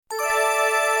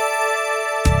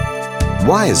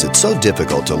Why is it so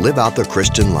difficult to live out the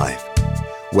Christian life?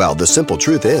 Well, the simple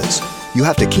truth is, you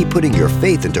have to keep putting your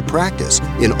faith into practice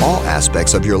in all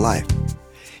aspects of your life.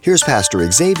 Here's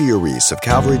Pastor Xavier Reese of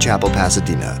Calvary Chapel,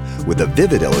 Pasadena, with a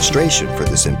vivid illustration for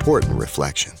this important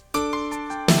reflection. A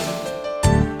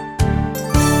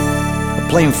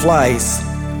plane flies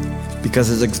because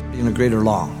it's executing a greater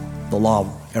law, the law of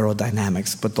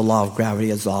aerodynamics, but the law of gravity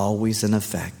is always in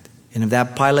effect. And if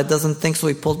that pilot doesn't think so,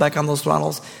 he pulls back on those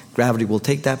throttles, gravity will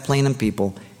take that plane and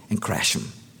people and crash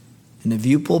them. And if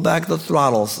you pull back the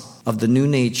throttles of the new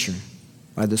nature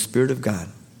by the Spirit of God,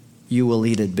 you will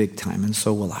eat it big time, and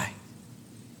so will I.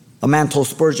 A man told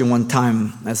Spurgeon one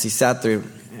time, as he sat there,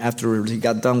 after he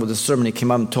got done with his sermon, he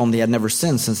came up and told him that he had never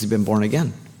sinned since he'd been born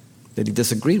again, that he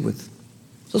disagreed with.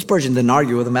 So Spurgeon didn't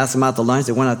argue with him, asked him out to lunch.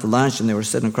 They went out to lunch, and they were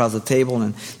sitting across the table,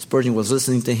 and Spurgeon was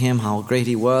listening to him, how great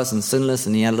he was and sinless,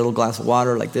 and he had a little glass of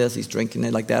water like this. He's drinking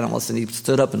it like that, and all of a sudden he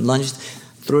stood up and lunged,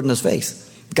 threw it in his face.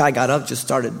 The guy got up, just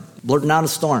started blurting out a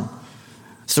storm.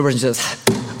 Spurgeon says,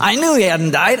 I knew he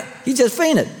hadn't died. He just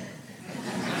fainted.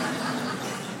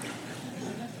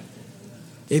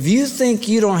 If you think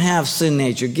you don't have sin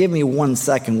nature, give me 1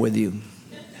 second with you.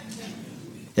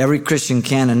 Every Christian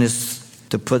canon is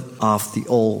to put off the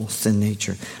old sin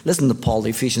nature. Listen to Paul,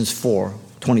 Ephesians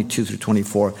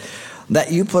 4:22-24.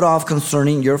 That you put off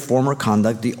concerning your former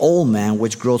conduct the old man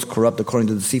which grows corrupt according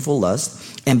to deceitful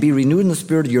lust, and be renewed in the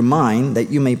spirit of your mind, that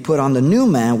you may put on the new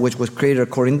man which was created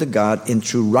according to God in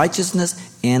true righteousness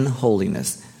and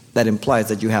holiness. That implies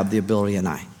that you have the ability and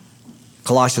I.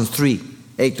 Colossians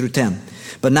 3:8-10.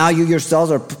 But now you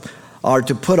yourselves are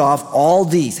to put off all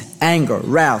these: anger,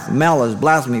 wrath, malice,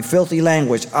 blasphemy, filthy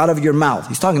language out of your mouth.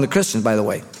 He's talking to Christians, by the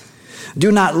way.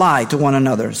 Do not lie to one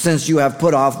another, since you have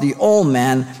put off the old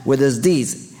man with his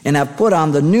deeds, and have put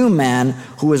on the new man,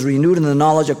 who is renewed in the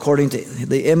knowledge according to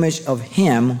the image of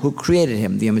him who created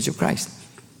him, the image of Christ.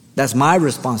 That's my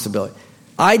responsibility.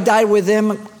 I died with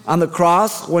him on the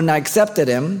cross when I accepted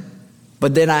him,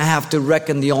 but then I have to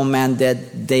reckon the old man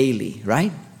dead daily,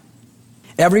 right?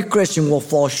 Every Christian will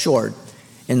fall short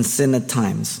in sin at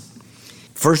times.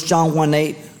 1 John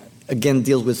 1:8 again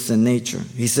deals with sin nature.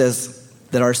 He says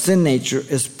that our sin nature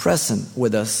is present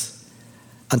with us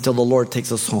until the Lord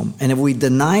takes us home. And if we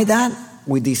deny that,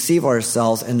 we deceive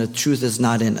ourselves and the truth is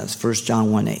not in us. 1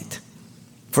 John 1:8.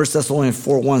 1 Thessalonians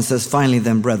 4:1 says, finally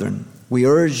then, brethren, we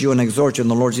urge you and exhort you in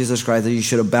the Lord Jesus Christ that you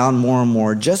should abound more and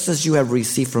more, just as you have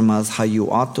received from us how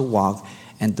you ought to walk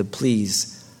and to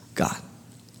please God.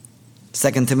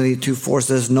 2 Timothy 2:4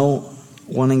 says, no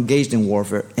one engaged in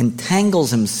warfare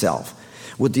entangles himself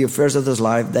with the affairs of this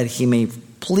life, that he may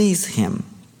please him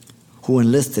who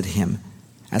enlisted him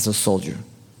as a soldier,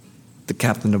 the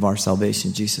captain of our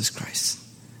salvation, Jesus Christ.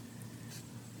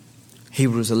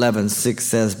 Hebrews 11:6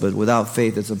 says, but without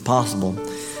faith it's impossible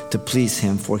to please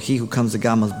him, for he who comes to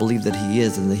God must believe that he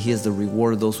is, and that he is the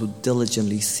reward of those who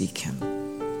diligently seek him.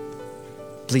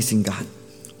 Pleasing God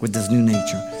with this new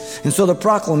nature. And so the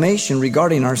proclamation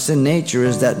regarding our sin nature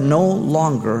is that no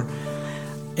longer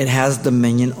it has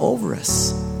dominion over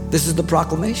us. This is the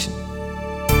proclamation.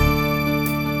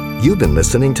 You've been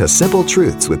listening to Simple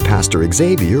Truths with Pastor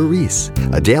Xavier Reese,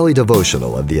 a daily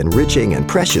devotional of the enriching and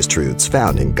precious truths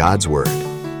found in God's Word.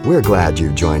 We're glad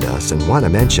you joined us and want to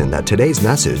mention that today's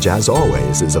message, as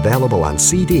always, is available on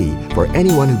CD for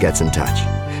anyone who gets in touch.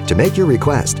 To make your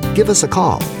request, give us a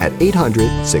call at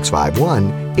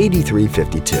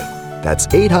 800-651-8352. That's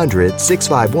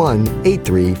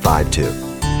 800-651-8352.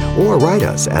 Or write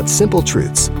us at Simple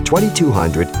Truths,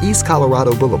 2200 East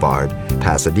Colorado Boulevard,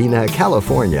 Pasadena,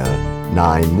 California,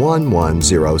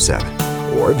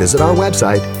 91107. Or visit our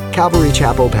website,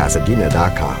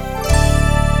 calvarychapelpasadena.com.